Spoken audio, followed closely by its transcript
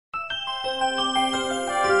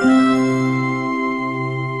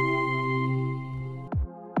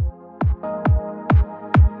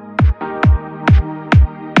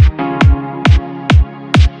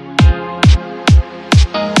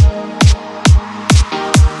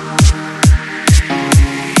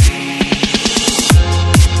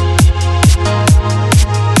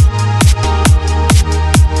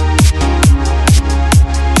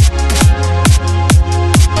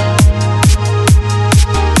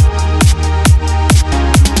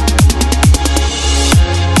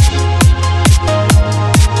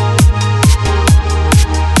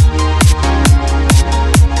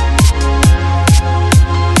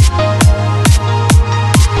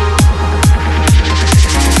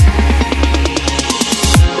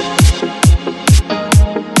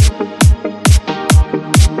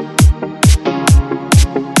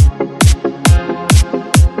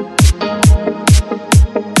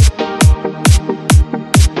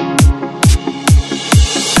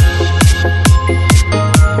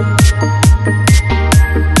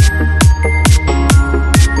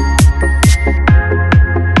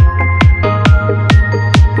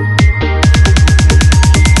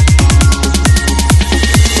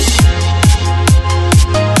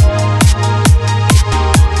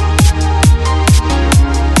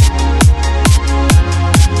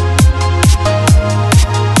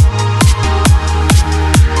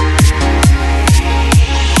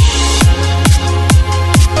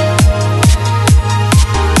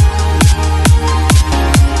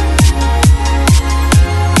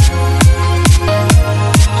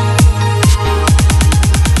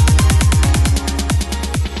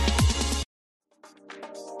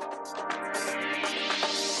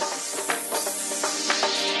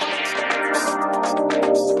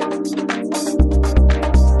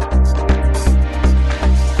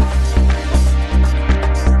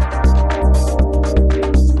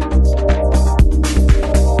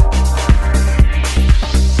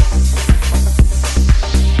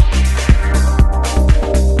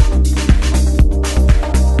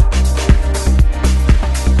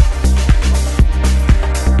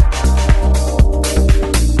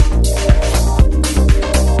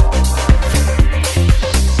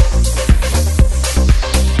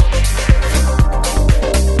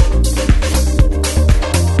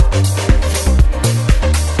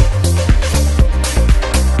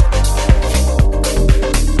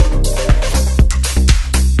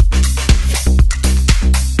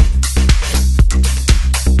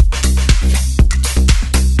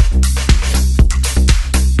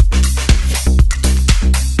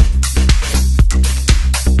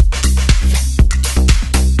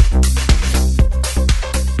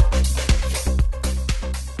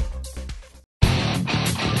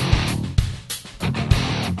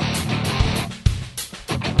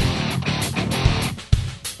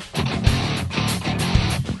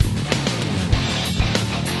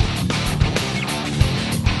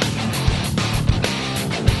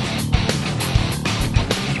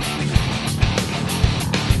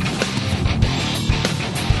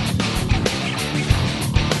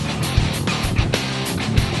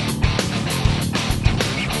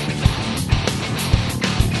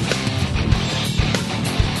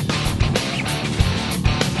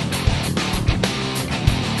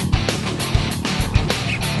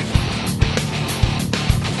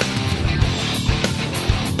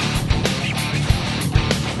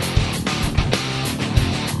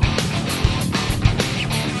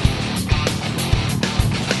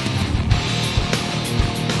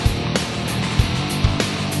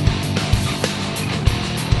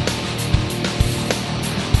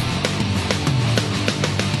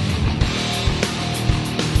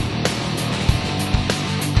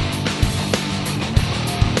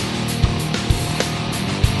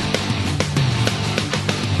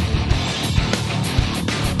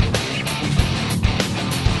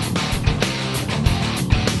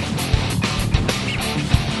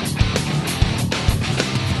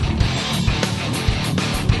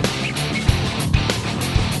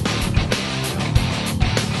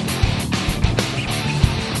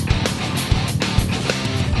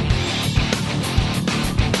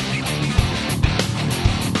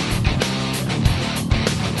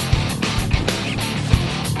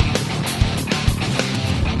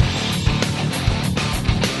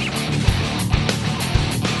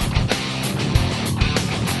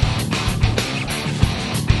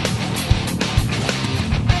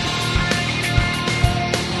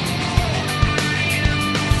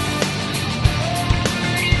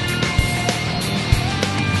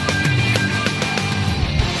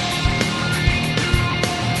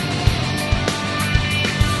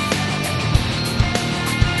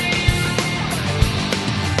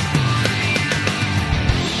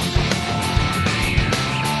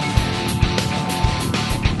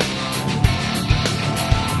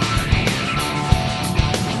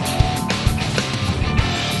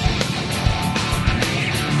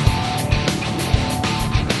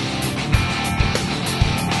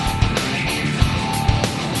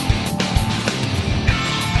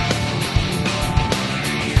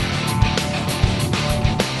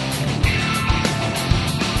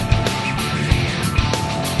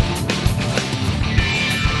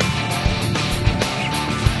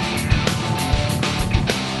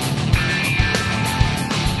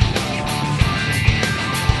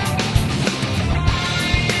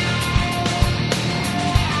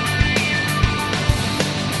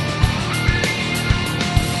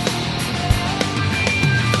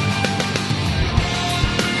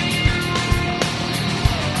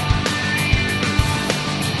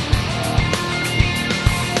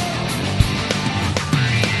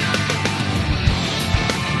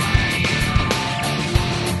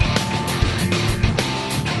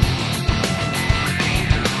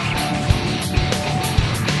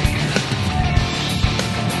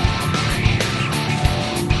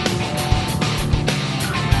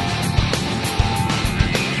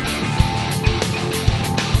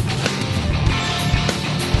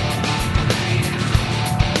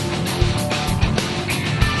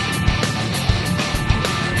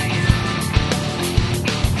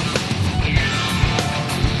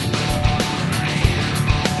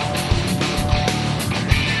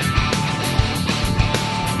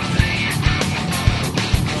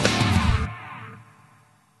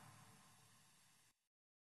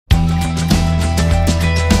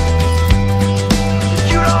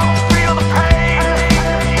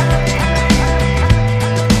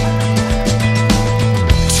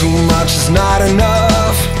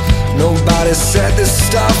Nobody said this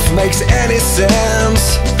stuff makes any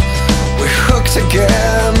sense. We're hooked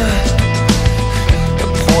again. The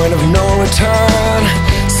point of no return.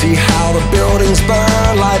 See how the buildings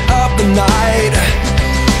burn, light up the night.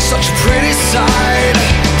 Such a pretty sight.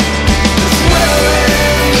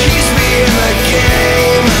 Adrenaline keeps me in the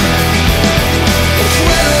game.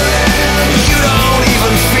 Adrenaline, you don't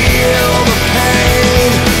even feel the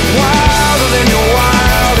pain. Wilder than your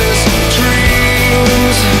wildest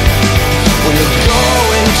dreams. When you're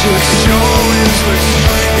going to extremes,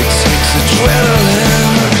 it takes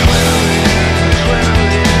adrenaline.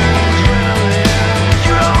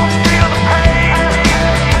 You don't feel the pain.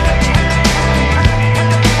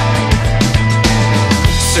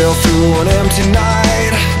 Sail through an empty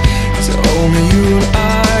night. It's only you and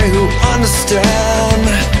I who understand.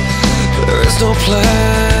 There is no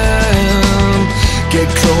plan. Get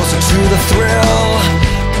closer to the thrill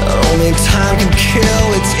that only time can kill.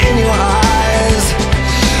 It's in your eyes.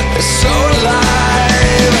 It's so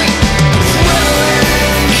alive.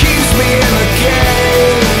 Adrenaline keeps me in the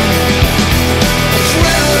game.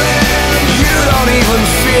 Adrenaline, you don't even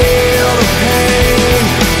feel the pain.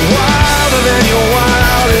 Wilder than your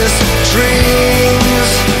wildest dreams.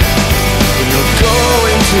 When you're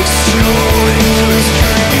going to extremes,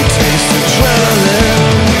 you taste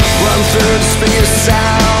adrenaline. Run through the speed of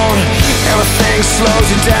sound. Everything slows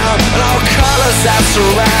you down, and all colors that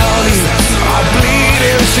surround you all bleed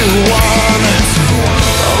into one.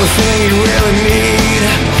 Only thing you really need,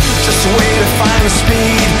 just a way to find the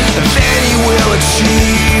speed, and then you will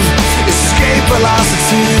achieve escape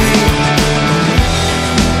velocity.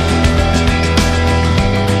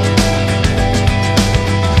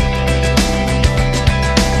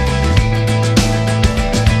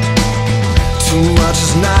 Too much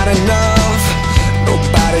is not enough.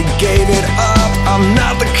 Nobody gave it up. I'm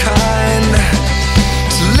not the kind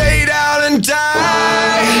to lay down and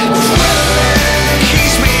die. Adrenaline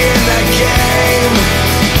keeps me in that game.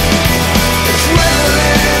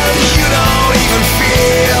 Adrenaline, you don't even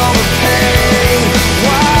feel the pain.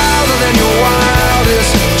 Wilder than your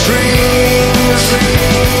wildest dreams.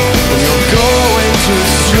 When you're going to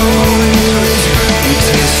extremes, you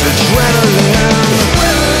taste adrenaline.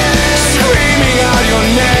 Screaming out your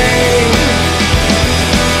name.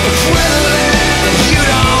 Adrenaline, you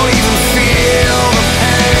don't even feel the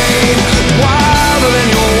pain. Wilder than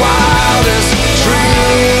your wildest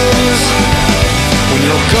dreams. When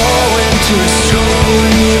you're going to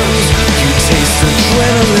extremes, you taste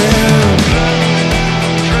adrenaline.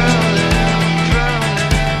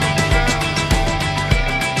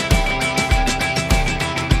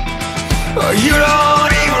 You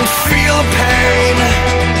don't even feel the pain.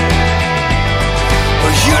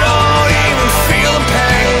 You don't even feel the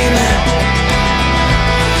pain.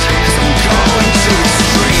 'Cause I'm going to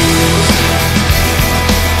extremes.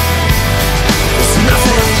 There's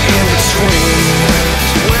nothing in between.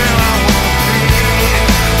 Where I wanna be.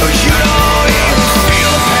 You don't even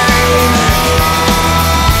feel the pain.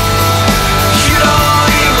 You don't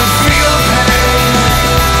even feel the pain.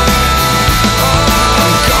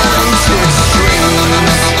 I'm going to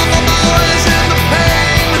extremes. Always in the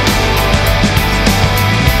pain.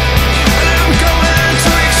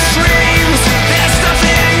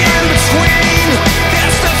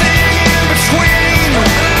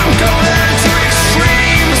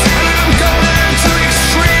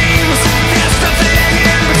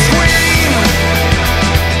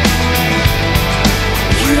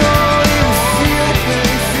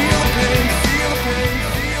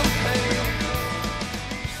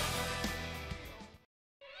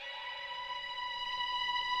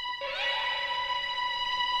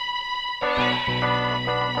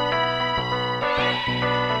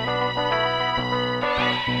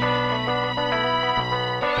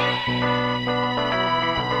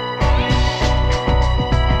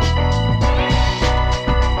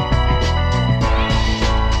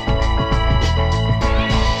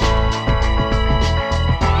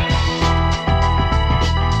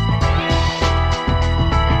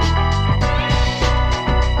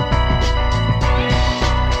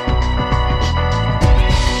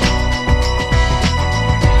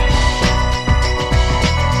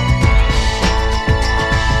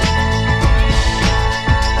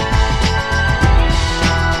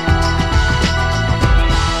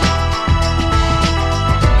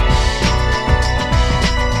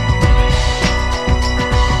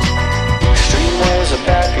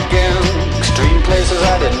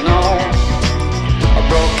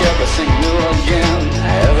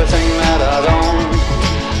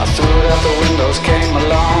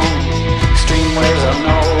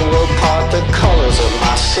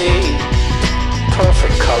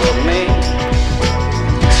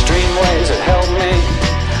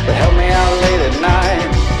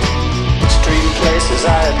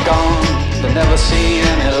 see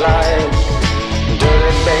any light.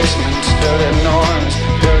 Dirty basements, dirty noise,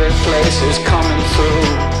 dirty places coming through.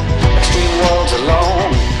 Extreme worlds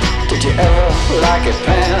alone. Did you ever like it,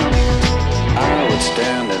 Pam? I would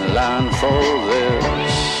stand in line for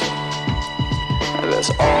this.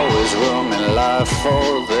 There's always room in life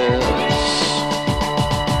for this.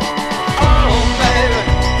 Oh baby,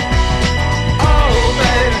 oh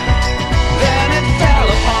baby, then it fell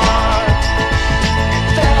apart. It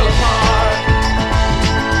fell apart.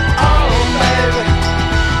 Oh baby,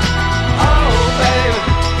 oh baby,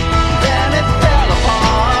 then it fell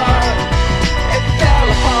apart. It fell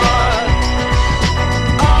apart.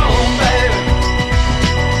 Oh baby,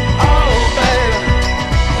 oh baby,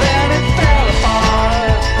 then it fell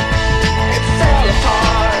apart. It fell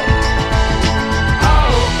apart.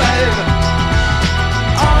 Oh baby,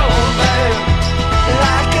 oh baby,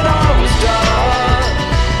 like it always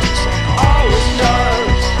does, always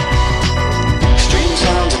does. Street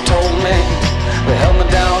sounds have told me, they held me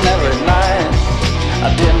down every night. I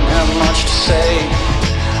didn't have much to say,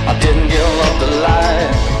 I didn't give up the light.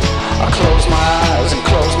 I closed my eyes and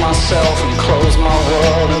closed myself and closed my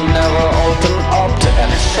world and never opened up to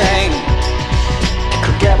anything that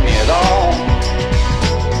could get me at all.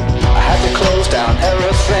 I had to close down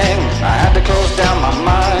everything, I had to close down my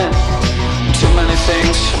mind. Too many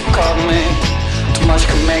things caught me, too much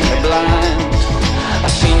could make me blind. I've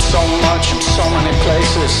seen so much in so many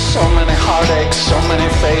places, so many heartaches, so many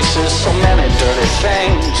faces, so many dirty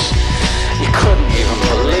things you couldn't even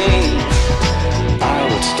believe. I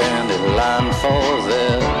would stand in line for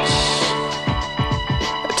this.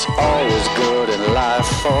 It's always good in life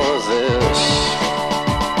for this.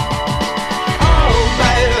 Oh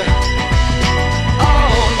baby,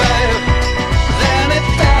 oh baby, then it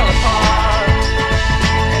fell apart.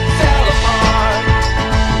 It fell apart.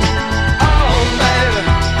 Oh baby,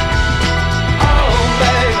 oh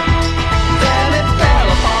baby, then it fell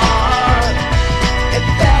apart. It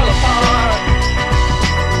fell apart.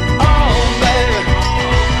 Oh baby,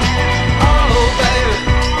 oh baby,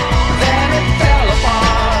 then it fell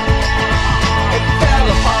apart. It fell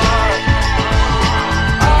apart.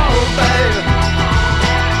 Oh baby,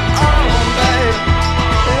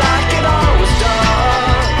 like it always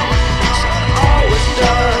does, always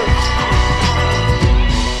does.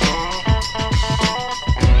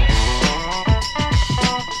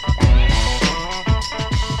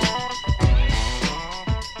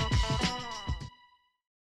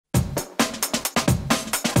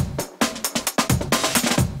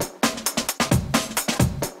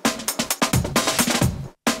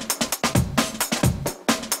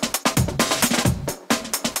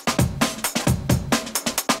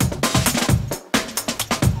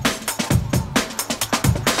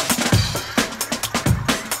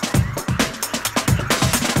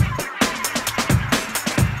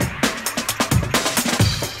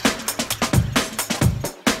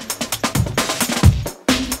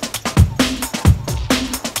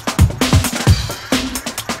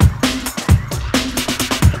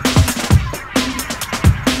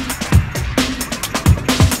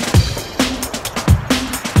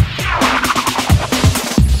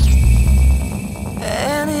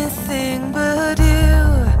 Anything but you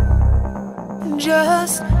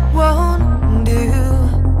just won't do.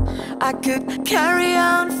 I could carry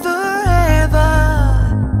on forever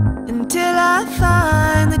until I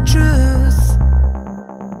find the truth.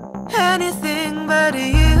 Anything but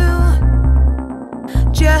you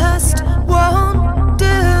just won't do.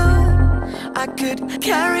 I could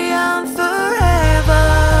carry on forever.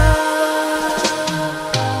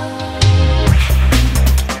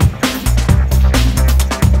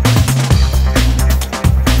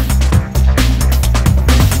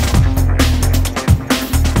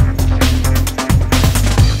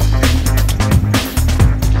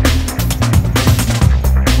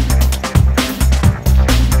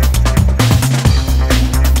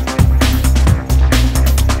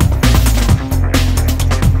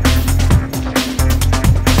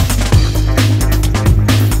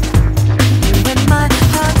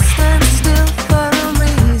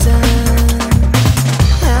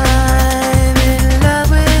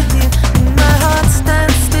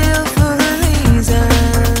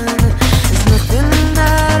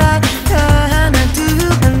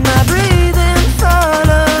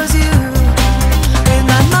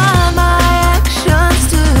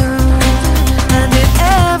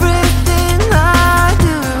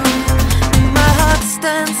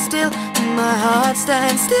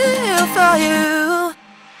 Stand still for you.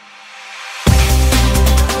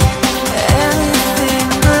 Anything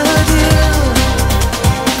but you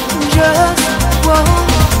just won't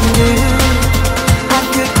do. I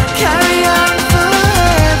could carry on.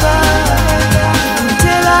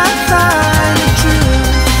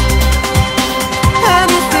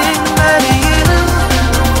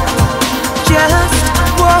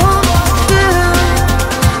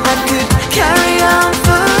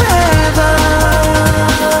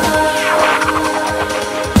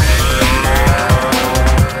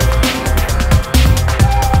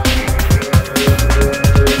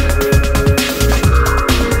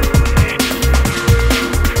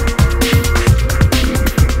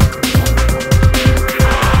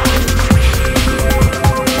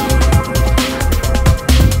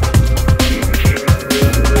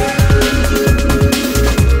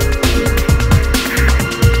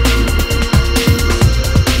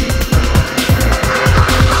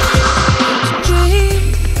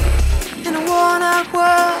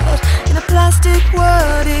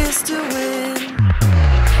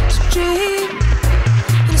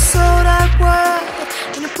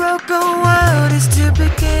 go wild is to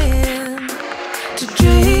begin.